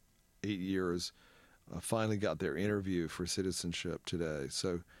for 8 years. Finally got their interview for citizenship today.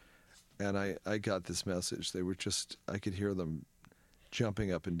 So, and I got this message. They were I could hear them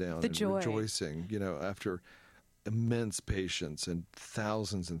jumping up and down the and joy. Rejoicing, after immense patience and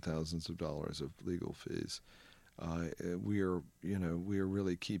thousands of dollars of legal fees. We are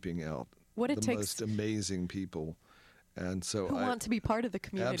really keeping out most amazing people, and so who want to be part of the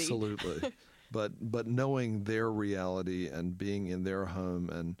community. Absolutely, but knowing their reality and being in their home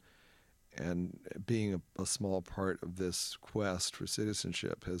and being a small part of this quest for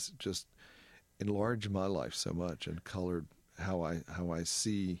citizenship has just enlarged my life so much and colored how I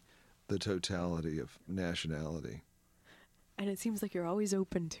see the totality of nationality. And it seems like you're always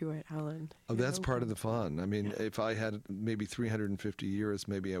open to it, Alan. Oh, that's part of the fun. I mean, if I had maybe 350 years,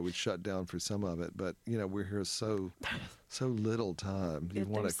 maybe I would shut down for some of it. But, we're here so little time. You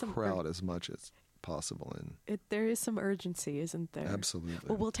want to crowd as much as possible in. There is some urgency, isn't there? Absolutely.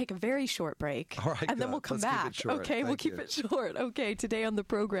 Well, we'll take a very short break. All right, and then we'll come back. Keep it short. Okay, we'll keep it short. Okay, today on the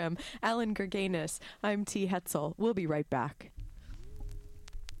program, Alan Gerganis. I'm T. Hetzel. We'll be right back.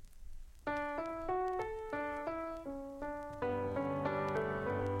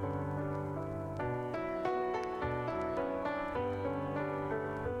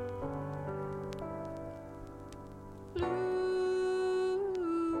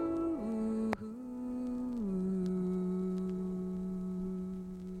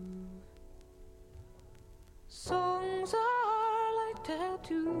 Songs are like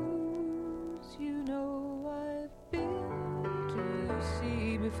tattoos, I've been to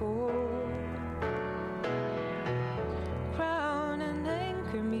sea before. Crown and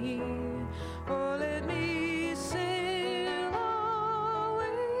anchor me, or let me sail away.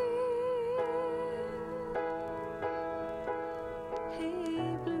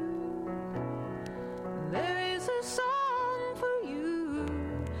 Hey blue, there is a song for you,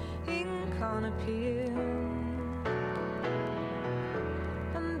 ink on a pen.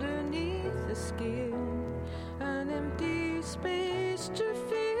 Underneath the skin, an empty space to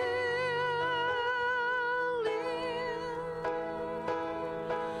fill.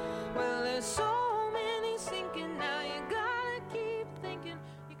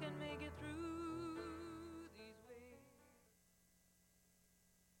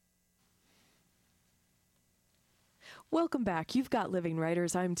 Welcome back. You've got Living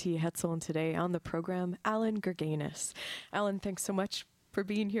Writers. I'm Tia Hetzel, and today on the program, Alan Gerganis. Alan, thanks so much for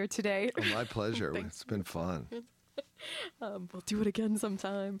being here today. Oh, my pleasure. It's been fun. We'll do it again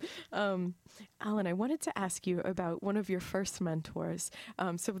sometime. Alan, I wanted to ask you about one of your first mentors.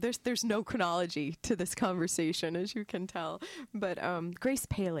 So there's no chronology to this conversation, as you can tell, but Grace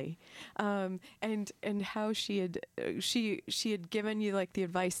Paley, and how she had given you like the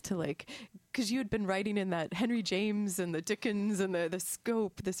advice to like, because you had been writing in that Henry James and the Dickens and the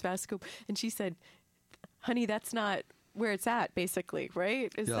scope, this vast scope, and she said, "Honey, that's not where it's at," basically,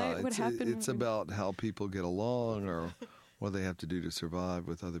 right? Is that what happened? It's about how people get along or what they have to do to survive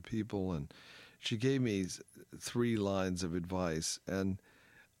with other people. And she gave me 3 lines of advice, and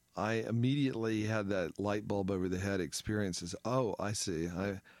I immediately had that light bulb over the head experiences. Oh, I see.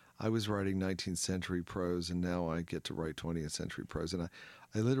 I was writing 19th century prose, and now I get to write 20th century prose. And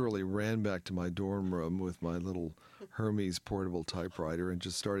I literally ran back to my dorm room with my little Hermes portable typewriter and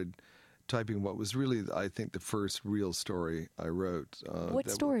just started typing what was really, I think, the first real story I wrote. What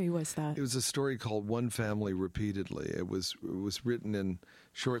story was that? It was a story called One Family Repeatedly. It was written in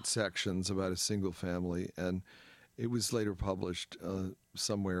short sections about a single family, and it was later published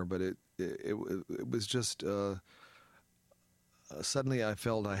somewhere. But it was just suddenly I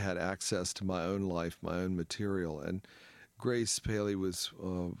felt I had access to my own life, my own material. And Grace Paley was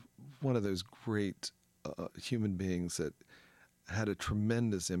one of those great human beings that had a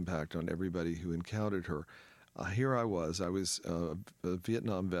tremendous impact on everybody who encountered her. Here I was a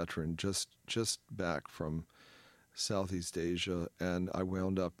Vietnam veteran, just back from Southeast Asia, and I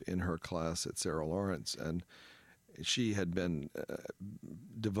wound up in her class at Sarah Lawrence, and she had been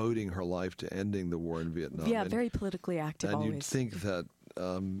devoting her life to ending the war in Vietnam. Yeah, very politically active and always. You'd think that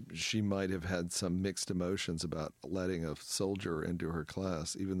she might have had some mixed emotions about letting a soldier into her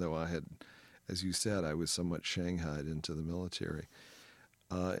class, even though I had, as you said, I was somewhat shanghaied into the military.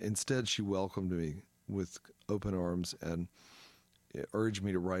 Instead, she welcomed me with open arms and urged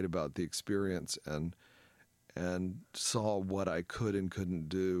me to write about the experience, and saw what I could and couldn't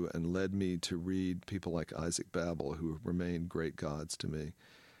do, and led me to read people like Isaac Babel, who remained great gods to me.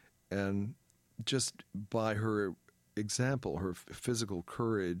 And just by her example, her physical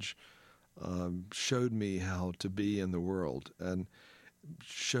courage showed me how to be in the world, and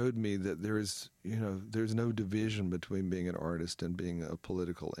showed me that there's no division between being an artist and being a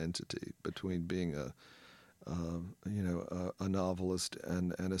political entity, between being a novelist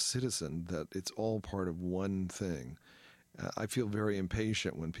and a citizen, that it's all part of one thing. I feel very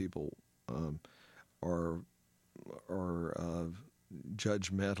impatient when people are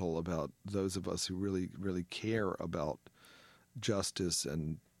judgmental about those of us who really, really care about justice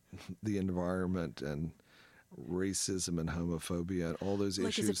and the environment and racism and homophobia and all those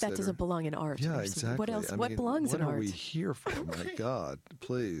issues. Like as if that doesn't belong in art. Yeah, exactly. What else? What belongs in art? What are we here for? My God,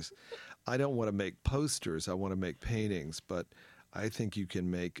 please. I don't want to make posters. I want to make paintings, but I think you can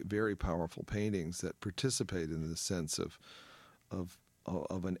make very powerful paintings that participate in the sense of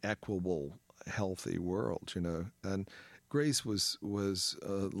an equable, healthy world. And Grace was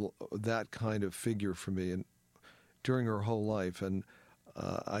that kind of figure for me, and during her whole life. And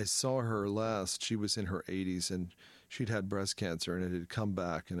I saw her last. She was in her 80s, and she'd had breast cancer, and it had come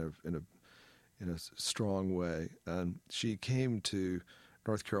back in a strong way. And she came to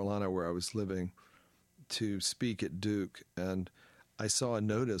North Carolina, where I was living, to speak at Duke, and I saw a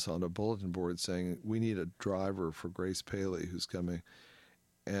notice on a bulletin board saying, "We need a driver for Grace Paley, who's coming,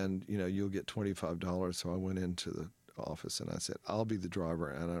 and you'll get $25." So I went into the office and I said, "I'll be the driver,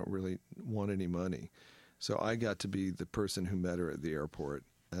 and I don't really want any money." So I got to be the person who met her at the airport.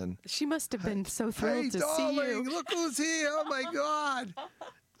 And she must have been so thrilled to darling, see you. Look who's here! Oh my God!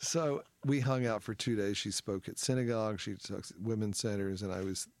 So we hung out for 2 days. She spoke at synagogue, she took women's centers, and I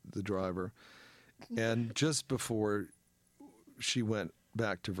was the driver. And just before she went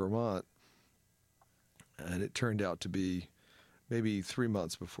back to Vermont, and it turned out to be maybe 3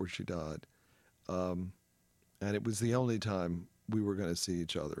 months before she died, and it was the only time we were going to see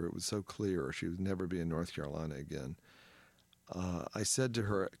each other. It was so clear she would never be in North Carolina again. I said to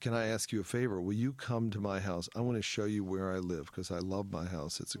her, "Can I ask you a favor? Will you come to my house? I want to show you where I live, because I love my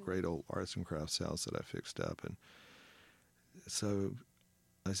house. It's a great old arts and crafts house that I fixed up." And so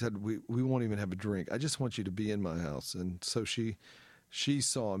I said, we won't even have a drink. I just want you to be in my house. And so she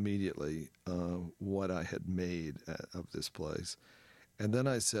saw immediately what I had made of this place. And then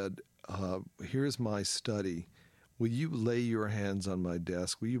I said, "Here's my study. Will you lay your hands on my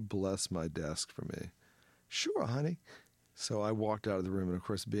desk? Will you bless my desk for me?" "Sure, honey." So I walked out of the room, and of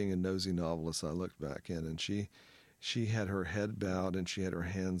course, being a nosy novelist, I looked back in, and she had her head bowed, and she had her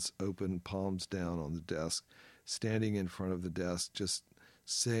hands open, palms down on the desk. standing in front of the desk, just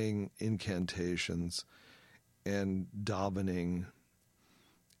saying incantations and davening.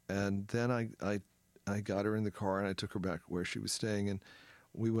 And then I got her in the car and I took her back where she was staying, and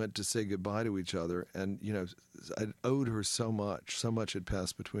we went to say goodbye to each other. And, you know, I owed her so much had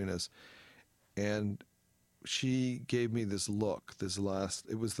passed between us. And she gave me this look,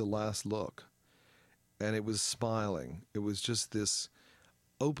 it was the last look. And it was smiling. It was just this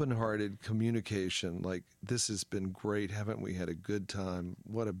open-hearted communication, like, this has been great. Haven't we had a good time?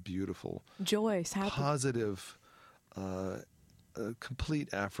 What a beautiful, Joyce, happy. positive,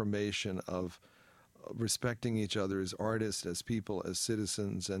 complete affirmation of respecting each other as artists, as people, as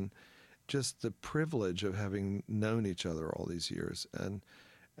citizens, and just the privilege of having known each other all these years. And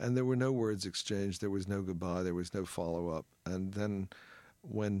there were no words exchanged. There was no goodbye. There was no follow-up. And then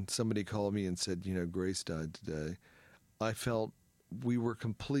when somebody called me and said, you know, Grace died today, I felt we were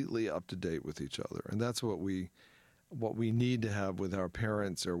completely up to date with each other. And that's what we need to have with our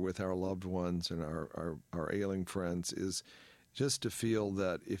parents or with our loved ones and our ailing friends, is just to feel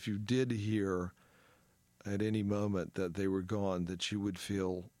that if you did hear at any moment that they were gone, that you would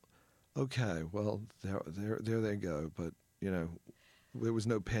feel, okay, well, there they go. But, you know, there was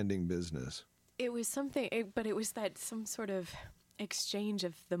no pending business. It was something, but it was that some sort of exchange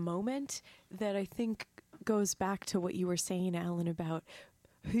of the moment that I think goes back to what you were saying, Alan, about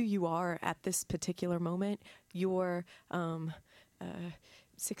who you are at this particular moment. You're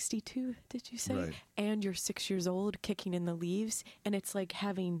 62, did you say? Right. And you're 6 years old, kicking in the leaves, and it's like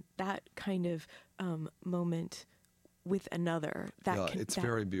having that kind of moment with another. It's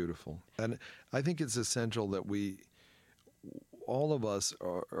very beautiful. And I think it's essential that all of us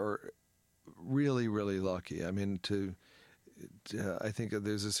are really, really lucky. I mean, I think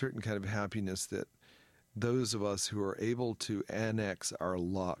there's a certain kind of happiness that those of us who are able to annex our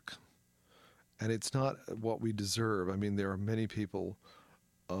luck, and it's not what we deserve. I mean, there are many people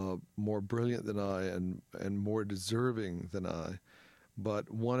more brilliant than I and more deserving than I,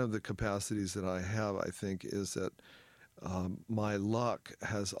 but one of the capacities that I have, I think, is that my luck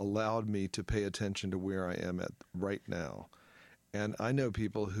has allowed me to pay attention to where I am at right now. And I know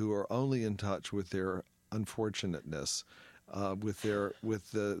people who are only in touch with their unfortunateness, with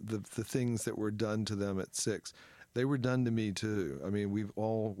the things that were done to them at 6. They were done to me too. I mean,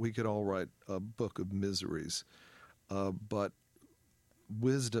 we could all write a book of miseries, but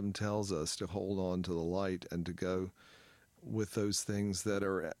wisdom tells us to hold on to the light and to go with those things that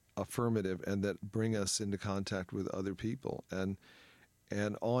are affirmative and that bring us into contact with other people. And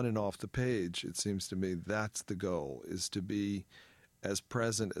on and off the page, it seems to me that's the goal, is to be as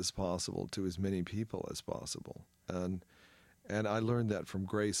present as possible to as many people as possible. And I learned that from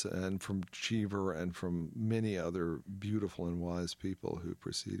Grace and from Cheever and from many other beautiful and wise people who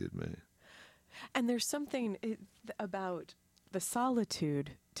preceded me. And there's something about the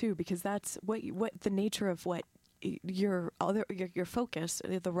solitude too, because that's what the nature of what your focus,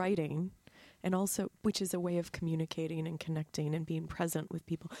 the writing, and also which is a way of communicating and connecting and being present with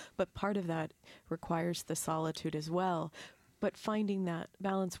people. But part of that requires the solitude as well. But finding that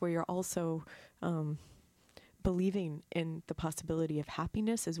balance where you're also believing in the possibility of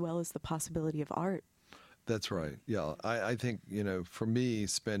happiness as well as the possibility of art. That's right. Yeah, I think, you know, for me,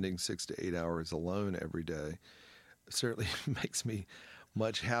 spending 6 to 8 hours alone every day certainly makes me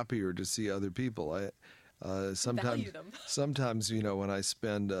much happier to see other people. Sometimes, you know, when I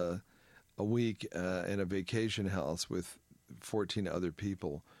spend a week in a vacation house with 14 other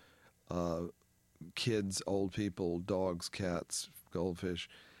people, kids, old people, dogs, cats, goldfish,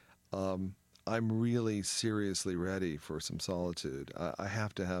 I'm really seriously ready for some solitude. I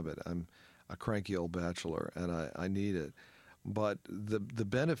have to have it. I'm a cranky old bachelor, and I need it. But the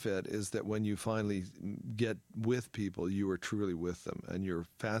benefit is that when you finally get with people, you are truly with them, and you're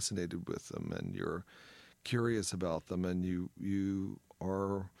fascinated with them, and you're curious about them, and you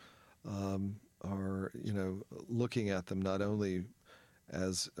are you know, looking at them not only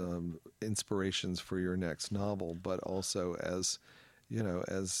as inspirations for your next novel, but also as, you know,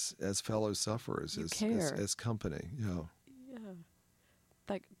 as fellow sufferers, as company. Yeah.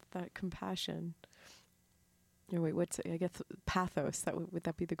 That compassion. Wait, I guess pathos? Would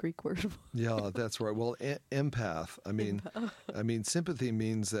that be the Greek word? Yeah, that's right. Well, empath. I mean, sympathy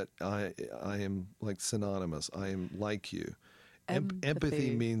means that I am like synonymous. I am like you.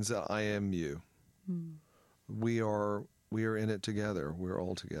 Empathy means that I am you. We are in it together. We're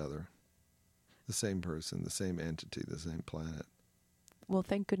all together. The same person, the same entity, the same planet. Well,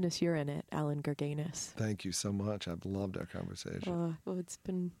 thank goodness you're in it, Alan Gurganus. Thank you so much. I've loved our conversation. Well, it's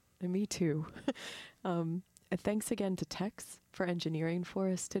been me too. thanks again to Tex for engineering for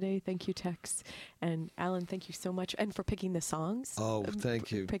us today. Thank you, Tex. And Alan, thank you so much. And for picking the songs. Oh,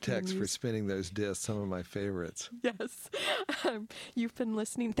 thank you, picking the Tex, for spinning those discs, some of my favorites. Yes. You've been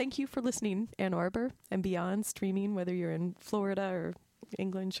listening. Thank you for listening, Ann Arbor and beyond, streaming, whether you're in Florida or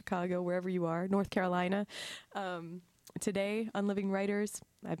England, Chicago, wherever you are, North Carolina. Today on Living Writers,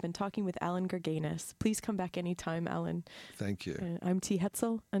 I've been talking with Alan Gerganis. Please come back anytime, Alan. Thank you. I'm T.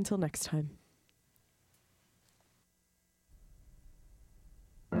 Hetzel. Until next time.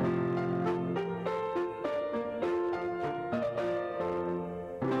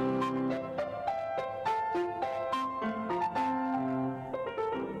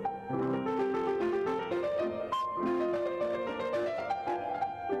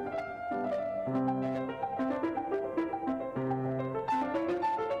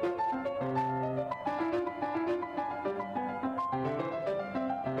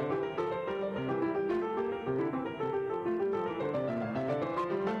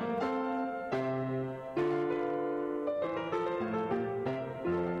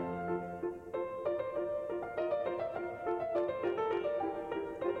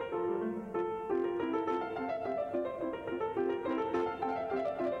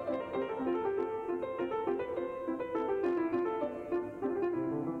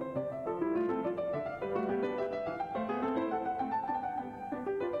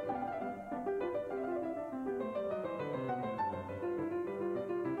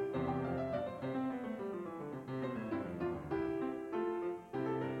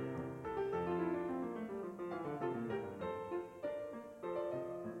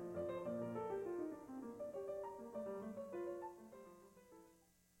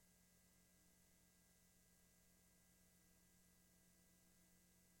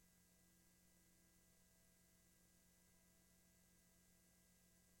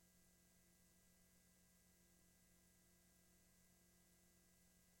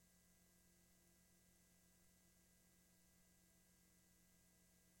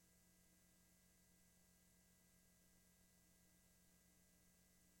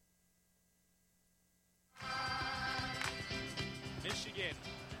 Michigan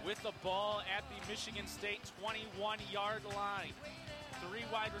with the ball at the Michigan State 21-yard line. 3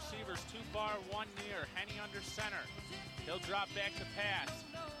 wide receivers, 2 far, 1 near. Henny under center. He'll drop back to pass.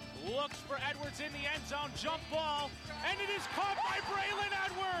 Looks for Edwards in the end zone. Jump ball. And it is caught by Braylon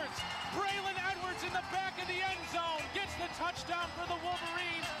Edwards. Braylon Edwards in the back of the end zone. Gets the touchdown for the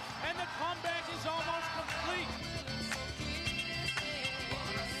Wolverines. And the comeback is almost complete.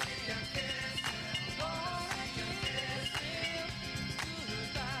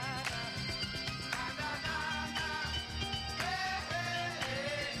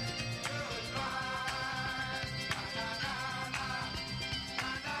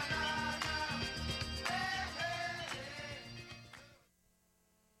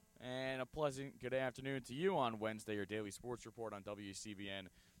 A pleasant good afternoon to you on Wednesday, your daily sports report on WCBN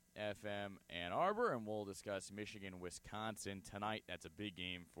FM Ann Arbor, and we'll discuss Michigan, Wisconsin tonight. That's a big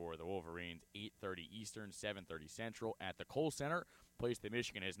game for the Wolverines, 8:30 Eastern, 7:30 Central at the Kohl Center, place that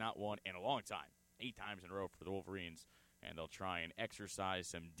Michigan has not won in a long time, 8 times in a row for the Wolverines, and they'll try and exercise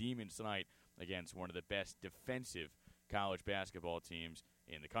some demons tonight against one of the best defensive college basketball teams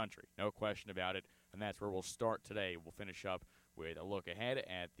in the country. No question about it, and that's where we'll start today. We'll finish up with a look ahead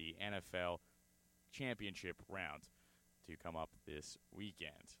at the NFL championship round to come up this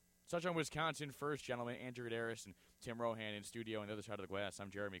weekend. Touch on Wisconsin first, gentlemen. Andrew Gutierrez and Tim Rohan in studio on the other side of the glass.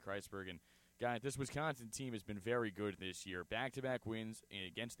 I'm Jeremy Kreisberg. And, guys, this Wisconsin team has been very good this year. Back-to-back wins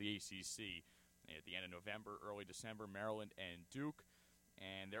against the ACC at the end of November, early December, Maryland and Duke.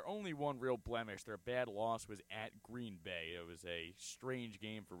 And their only one real blemish, their bad loss, was at Green Bay. It was a strange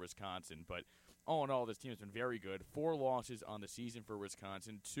game for Wisconsin, but all in all, this team has been very good. 4 losses on the season for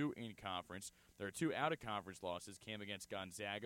Wisconsin, 2 in conference. Their 2 out-of-conference losses came against Gonzaga